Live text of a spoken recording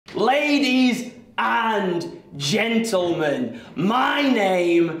Ladies and gentlemen, my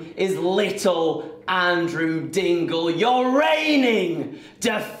name is Little Andrew Dingle, your reigning,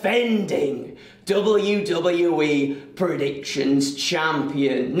 defending WWE Predictions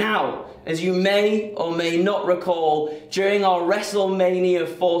Champion. Now, as you may or may not recall, during our WrestleMania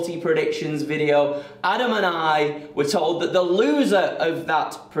 40 predictions video, Adam and I were told that the loser of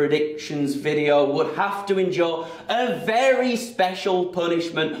that predictions video would have to endure a very special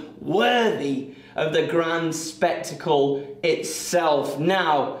punishment worthy of the grand spectacle itself.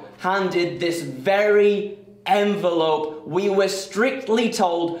 Now, handed this very envelope, we were strictly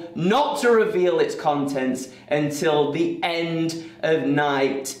told not to reveal its contents until the end of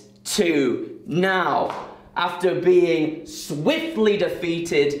night 2. Now, after being swiftly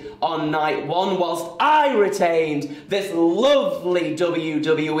defeated on night 1, whilst I retained this lovely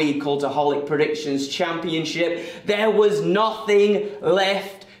WWE Cultaholic Predictions Championship, there was nothing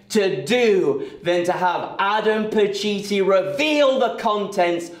left to do than to have Adam Pacitti reveal the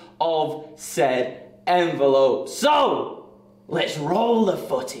contents of said envelope. So, let's roll the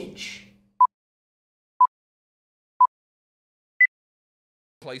footage.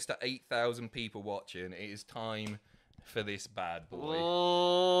 Close to 8,000 people watching. It is time for this bad boy.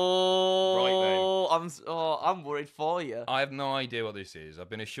 Oh, Right then. I'm worried for you. I have no idea what this is.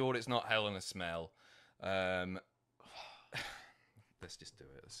 I've been assured it's not Hell in a Smell. Let's just do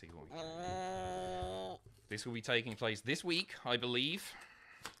it. Let's see what we can do. This will be taking place this week, I believe.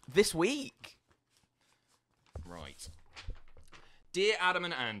 This week? Right. Dear Adam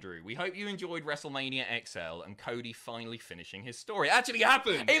and Andrew, we hope you enjoyed WrestleMania XL and Cody finally finishing his story. It actually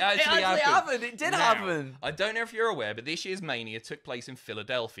happened! It actually happened! It did happen! I don't know if you're aware, but this year's Mania took place in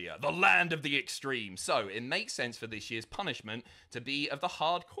Philadelphia, the land of the extreme. So, it makes sense for this year's punishment to be of the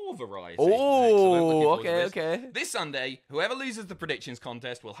hardcore variety. Oh, okay. This Sunday, whoever loses the predictions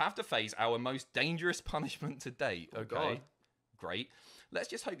contest will have to face our most dangerous punishment to date. Okay? God. Great. Let's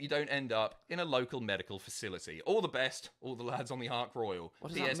just hope you don't end up in a local medical facility. All the best, all the lads on the Ark Royal.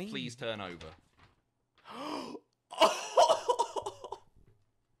 What does that PS, mean? please turn over.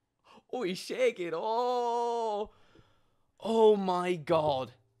 Oh, he's shaking. Oh my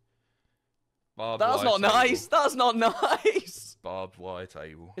God. Barbed That's wire not table. nice. That's not nice. Barbed wire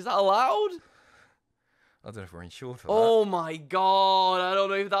table. Is that allowed? I don't know if we're insured for Oh my God. I don't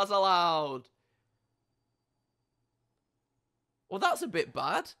know if that's allowed. Well, that's a bit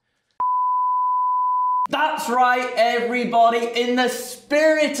bad. That's right, everybody. In the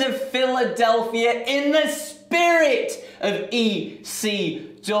spirit of Philadelphia, in the spirit of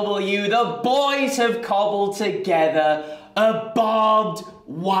ECW, the boys have cobbled together a barbed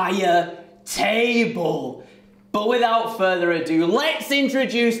wire table. But without further ado, let's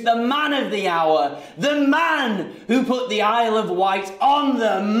introduce the man of the hour, the man who put the Isle of Wight on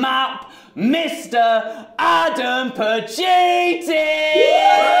the map, Mr. Adam Pacitti!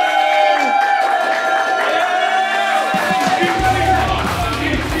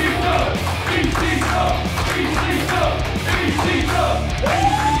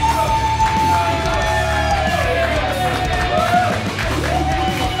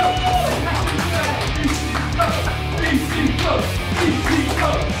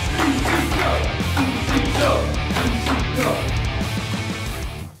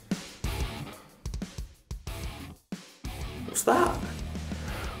 What's that?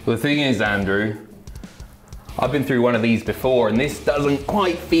 Well, the thing is, Andrew, I've been through one of these before and this doesn't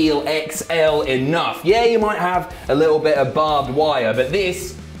quite feel XL enough. Yeah, you might have a little bit of barbed wire, but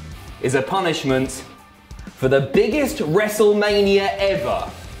this is a punishment for the biggest WrestleMania ever.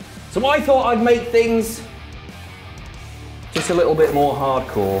 So I thought I'd make things just a little bit more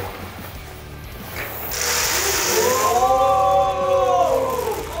hardcore.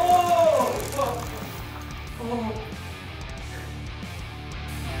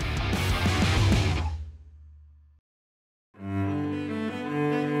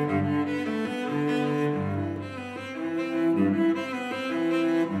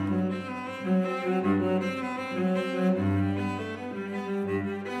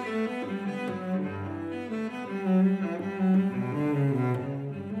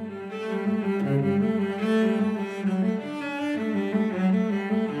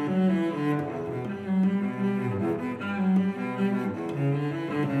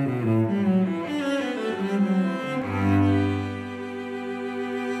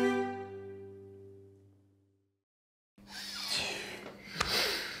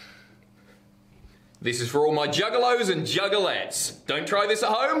 This is for all my juggalos and juggalettes. Don't try this at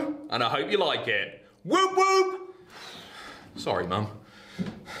home, and I hope you like it. Whoop whoop! Sorry, Mum.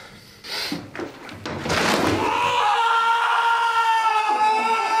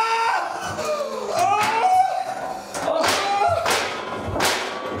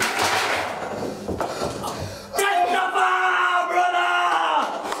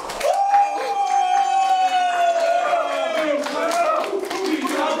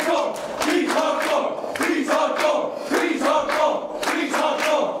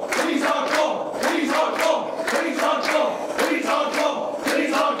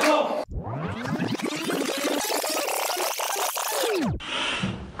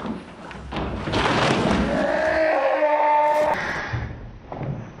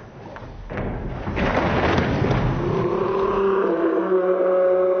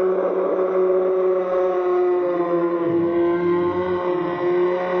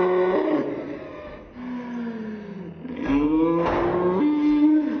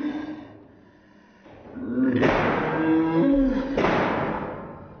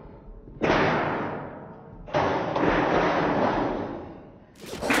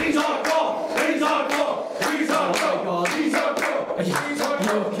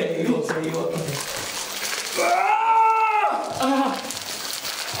 okay, you okay, you okay.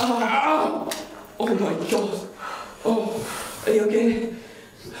 Oh my god. Oh, are you okay?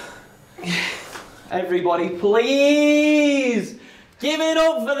 Everybody, please give it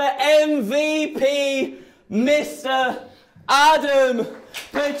up for the MVP, Mr. Adam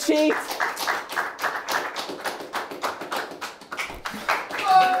Pacitti.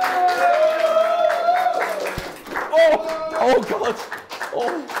 Oh god.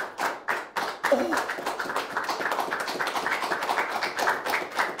 Oh.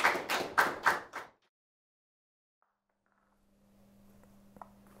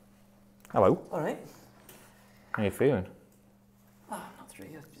 Hello. All right. How you feeling? Oh, not three.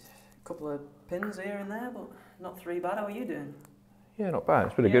 A couple of pins here and there, but not three bad. How are you doing? Yeah, not bad.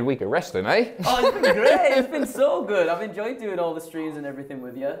 It's been a good week of wrestling, eh? Oh, it's been great. It's been so good. I've enjoyed doing all the streams and everything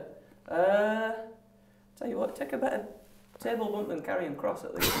with you. Tell you what, take a better table bump than carrying cross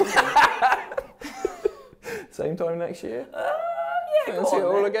at least. Same time next year? Yeah, Fancy it go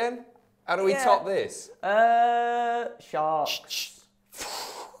on, all then. again? How do we Yeah. top this? Sharks.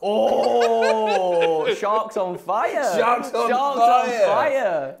 Oh, sharks on fire. Sharks on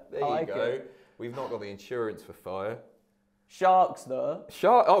fire. There I you like go. it. We've not got the insurance for fire. Sharks though.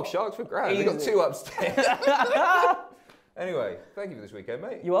 Sharks for grand. We've got Easy. 2 upstairs. Anyway, thank you for this weekend,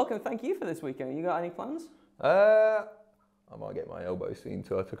 mate. You're welcome. Thank you for this weekend. You got any plans? I might get my elbow seen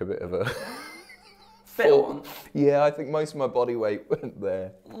to. I took a bit of a... Fit one. Yeah, I think most of my body weight went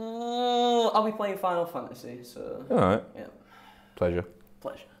there. I'll be playing Final Fantasy, so... All right. Yeah. Pleasure.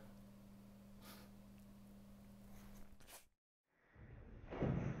 Pleasure.